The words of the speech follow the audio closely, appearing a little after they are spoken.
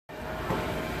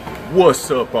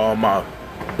What's up, all my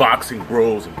boxing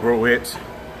bros and broettes?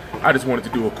 I just wanted to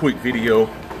do a quick video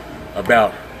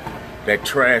about that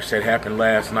trash that happened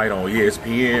last night on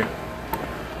ESPN.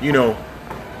 You know,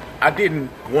 I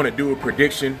didn't want to do a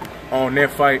prediction on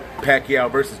that fight, Pacquiao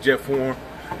versus Jeff Horn.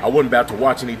 I wasn't about to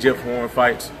watch any Jeff Horn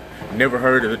fights. Never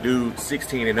heard of the dude,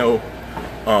 16-0.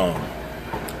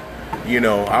 You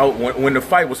know, when the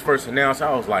fight was first announced,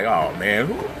 I was like, oh man,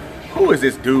 who is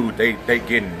this dude they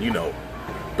getting, you know,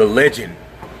 the legend,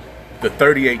 the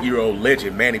 38-year-old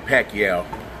legend, Manny Pacquiao,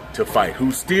 to fight,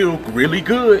 who's still really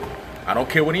good. I don't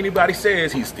care what anybody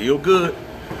says, he's still good.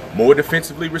 More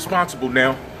defensively responsible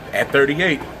now at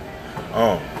 38.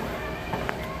 I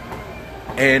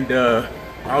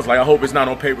was like, I hope it's not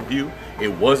on pay-per-view.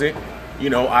 It wasn't. You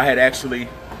know, I had actually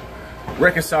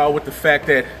reconciled with the fact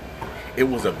that it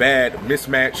was a bad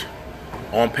mismatch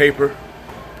on paper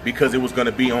because it was going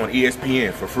to be on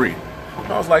ESPN for free. And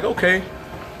I was like, okay,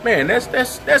 man,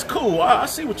 that's cool. I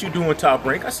see what you're doing, Top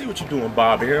Rank. I see what you're doing,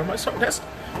 Bob here. So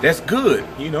that's good.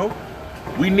 You know,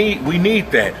 we need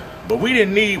that, but we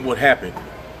didn't need what happened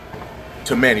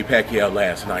to Manny Pacquiao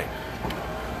last night.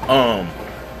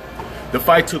 The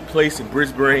fight took place in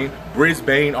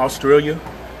Brisbane, Australia,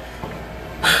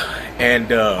 and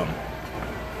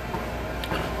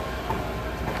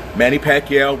Manny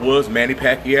Pacquiao was Manny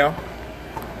Pacquiao.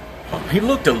 He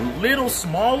looked a little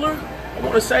smaller, I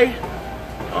want to say.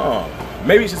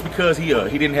 Maybe it's just because he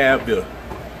didn't have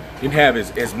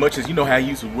as much as, you know how he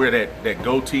used to wear that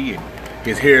goatee, and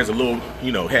his hair is a little,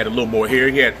 you know, had a little more hair.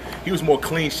 He was more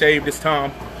clean shaved this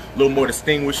time, a little more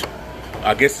distinguished.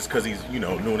 I guess it's because he's, you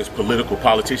know, doing this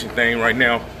politician thing right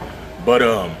now. But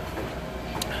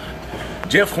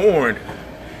Jeff Horn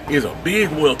is a big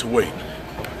welterweight.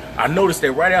 I noticed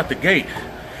that right out the gate,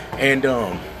 and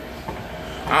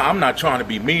I'm not trying to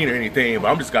be mean or anything, but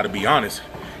I'm just got to be honest.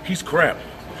 He's crap.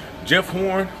 Jeff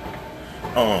Horn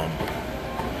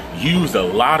used a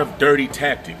lot of dirty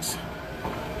tactics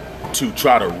to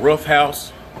try to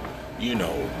roughhouse, you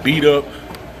know, beat up,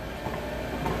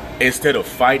 instead of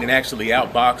fight and actually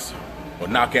outbox or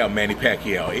knock out Manny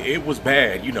Pacquiao. It was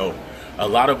bad, you know. A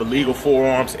lot of illegal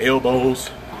forearms, elbows,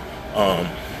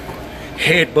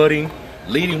 headbutting,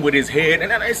 leading with his head.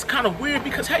 And it's kind of weird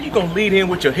because how you gonna lead in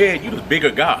with your head? You're the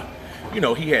bigger guy. You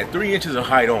know, he had 3 inches of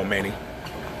height on Manny.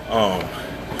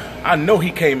 I know he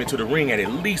came into the ring at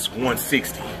least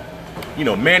 160. You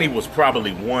know, Manny was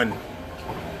probably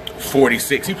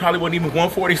 146. He probably wasn't even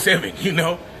 147, you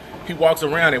know. He walks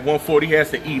around at 140, he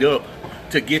has to eat up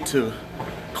to get to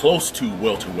close to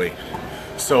welterweight.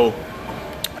 So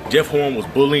Jeff Horn was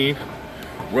bullying,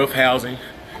 roughhousing,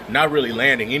 not really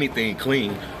landing anything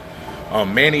clean.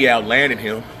 Manny outlanded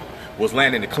him, was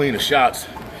landing the cleaner shots.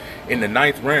 In the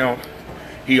 9th round,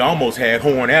 he almost had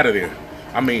Horn out of there.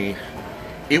 I mean,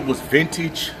 it was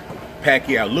vintage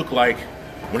Pacquiao. Looked like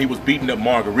when he was beating up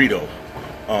Margarito.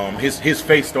 His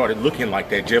face started looking like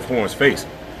that, Jeff Horn's face.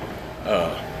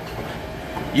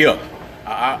 Yeah,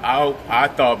 I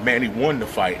thought Manny won the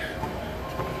fight.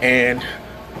 And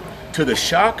to the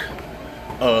shock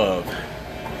of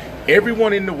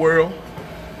everyone in the world,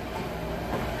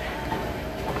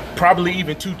 probably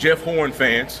even 2 Jeff Horn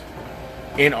fans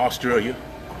in Australia,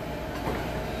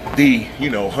 the, you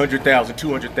know, 100,000,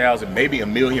 200,000, maybe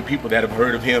 1 million people that have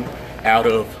heard of him out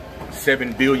of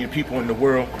 7 billion people in the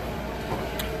world,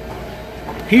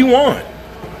 he won.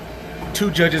 2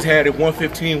 judges had it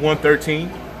 115, 113.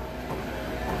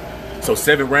 So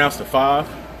 7 rounds to 5.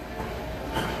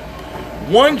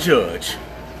 1 judge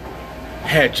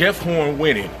had Jeff Horn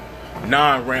winning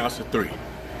 9 rounds to 3.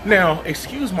 Now,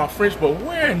 excuse my French, but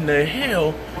where in the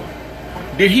hell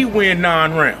did he win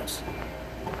 9 rounds?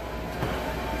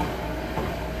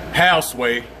 How,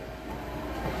 Sway?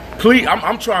 Please,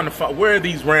 I'm trying to find, where are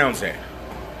these rounds at?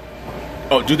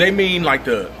 Oh, do they mean like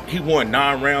he won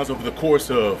 9 rounds over the course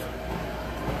of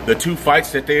the 2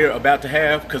 fights that they're about to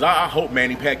have? Because I hope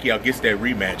Manny Pacquiao gets that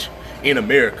rematch in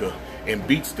America and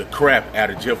beats the crap out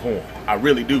of Jeff Horn. I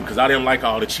really do, because I didn't like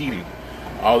all the cheating.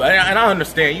 And I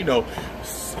understand, you know,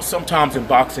 sometimes in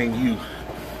boxing,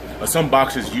 some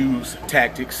boxers use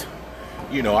tactics.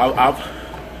 You know,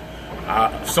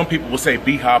 some people will say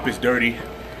B-Hop is dirty.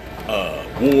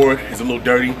 Ward is a little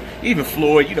dirty. Even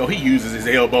Floyd, you know, he uses his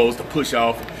elbows to push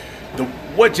off.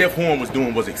 What Jeff Horn was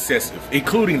doing was excessive,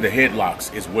 including the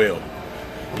headlocks as well,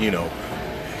 you know.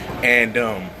 And,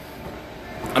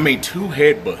 I mean, 2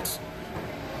 headbutts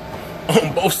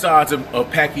on both sides of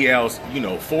Pacquiao's, you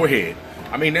know, forehead.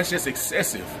 I mean, that's just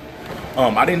excessive.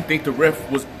 I didn't think the ref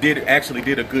actually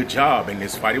did a good job in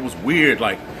this fight. It was weird,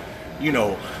 like, you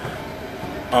know,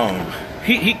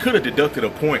 he could have deducted a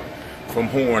point from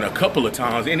Horn a couple of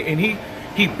times, and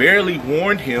he barely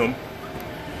warned him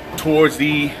towards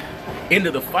the end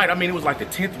of the fight. I mean, it was like the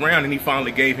 10th round, and he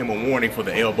finally gave him a warning for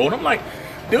the elbow. And I'm like,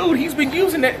 dude, he's been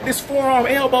using this forearm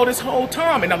elbow this whole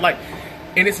time. And I'm like,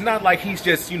 and it's not like he's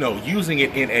just, you know, using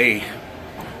it in a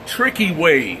tricky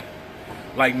way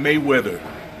like Mayweather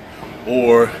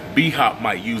or B-Hop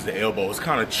might use the elbow. It's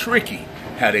kind of tricky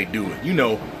how they do it. You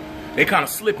know, they kind of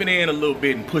slip it in a little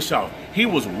bit and push out. He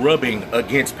was rubbing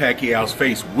against Pacquiao's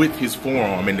face with his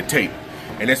forearm in the tape.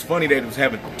 And it's funny that he was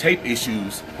having tape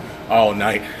issues all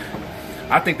night.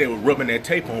 I think they were rubbing that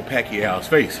tape on Pacquiao's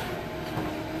face.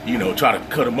 You know, try to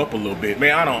cut him up a little bit.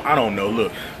 Man, I don't know.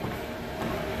 Look,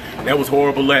 that was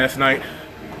horrible last night.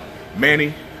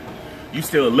 Manny, you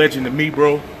still a legend to me,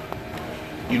 bro.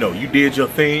 You know, you did your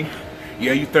thing.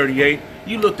 Yeah, you 38.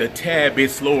 You looked a tad bit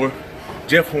slower.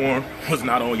 Jeff Horn was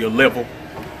not on your level.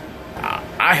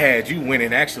 I had you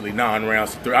winning actually 9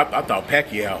 rounds to 3. I thought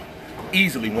Pacquiao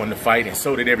easily won the fight, and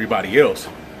so did everybody else.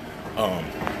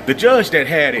 The judge that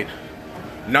had it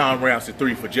 9 rounds to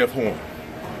 3 for Jeff Horn,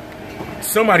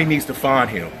 somebody needs to find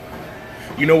him.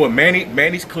 You know what,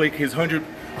 Manny's clique, his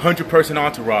 100-person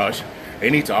entourage, they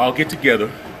need to all get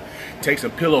together, take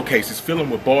some pillowcases, fill them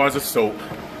with bars of soap,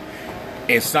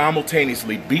 and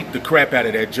simultaneously beat the crap out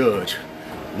of that judge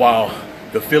while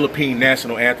the Philippine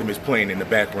national anthem is playing in the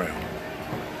background.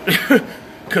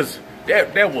 Because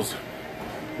that was,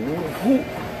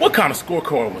 what kind of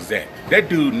scorecard was that? That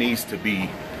dude needs to be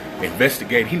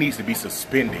investigated. He needs to be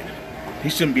suspended. He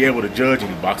shouldn't be able to judge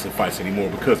any boxing fights anymore,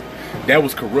 because that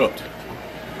was corrupt.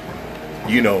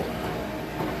 You know,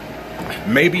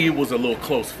 maybe it was a little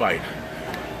close fight.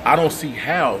 I don't see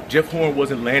how Jeff Horn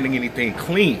wasn't landing anything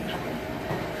clean.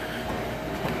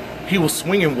 He was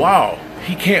swinging wild.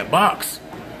 He can't box.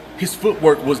 His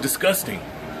footwork was disgusting.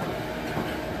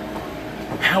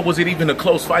 How was it even a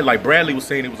close fight? Like Bradley was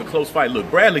saying, it was a close fight. Look,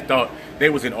 Bradley thought they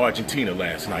was in Argentina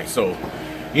last night. So,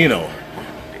 you know,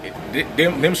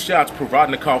 them shots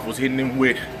Provodnikov was hitting him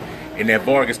with, and that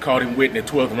Vargas caught him with in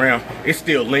the 12th round, it's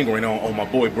still lingering on my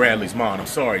boy Bradley's mind. I'm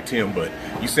sorry, Tim, but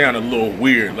you sounded a little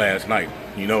weird last night,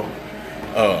 you know.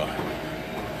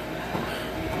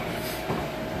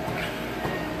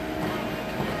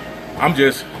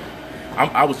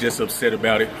 I was just upset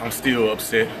about it. I'm still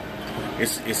upset.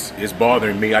 It's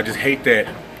bothering me. I just hate that,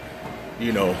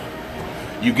 you know,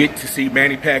 you get to see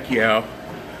Manny Pacquiao,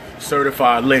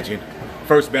 certified legend,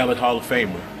 first ballot Hall of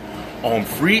Famer, on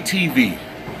free TV,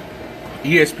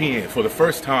 ESPN, for the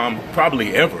first time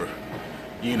probably ever,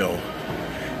 you know,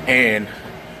 and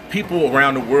people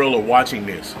around the world are watching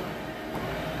this.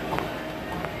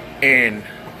 And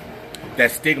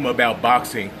that stigma about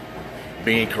boxing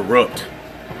being corrupt,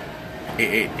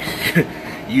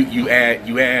 you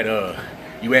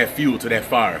add fuel to that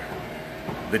fire.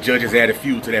 The judges added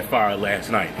fuel to that fire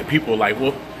last night, and people are like,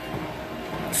 well,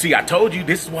 see, I told you,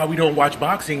 this is why we don't watch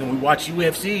boxing and we watch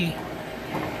UFC.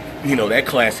 You know, that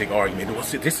classic argument. Well,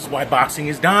 this is why boxing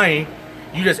is dying.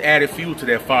 You just added fuel to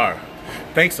that fire.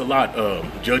 Thanks a lot,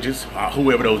 judges,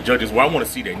 whoever those judges were. I want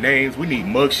to see their names. We need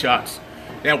mug shots.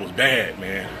 That was bad,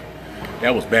 man.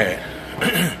 That was bad.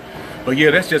 But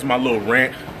yeah, that's just my little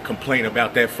rant, complaint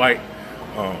about that fight.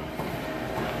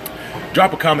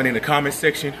 Drop a comment in the comment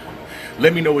section.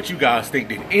 Let me know what you guys think.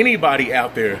 Did anybody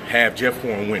out there have Jeff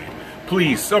Horn winning?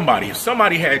 Please, somebody, if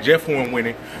somebody had Jeff Horn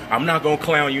winning, I'm not going to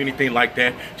clown you, anything like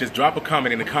that. Just drop a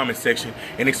comment in the comment section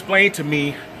and explain to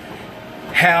me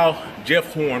how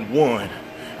Jeff Horn won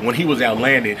when he was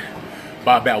outlanded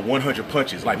by about 100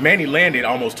 punches. Like, Manny landed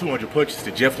almost 200 punches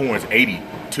to Jeff Horn's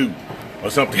 82 or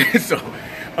something. So,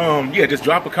 yeah, just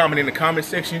drop a comment in the comment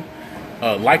section.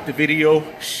 Like the video,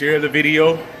 share the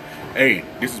video. Hey,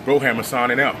 this is Brohammer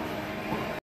signing out.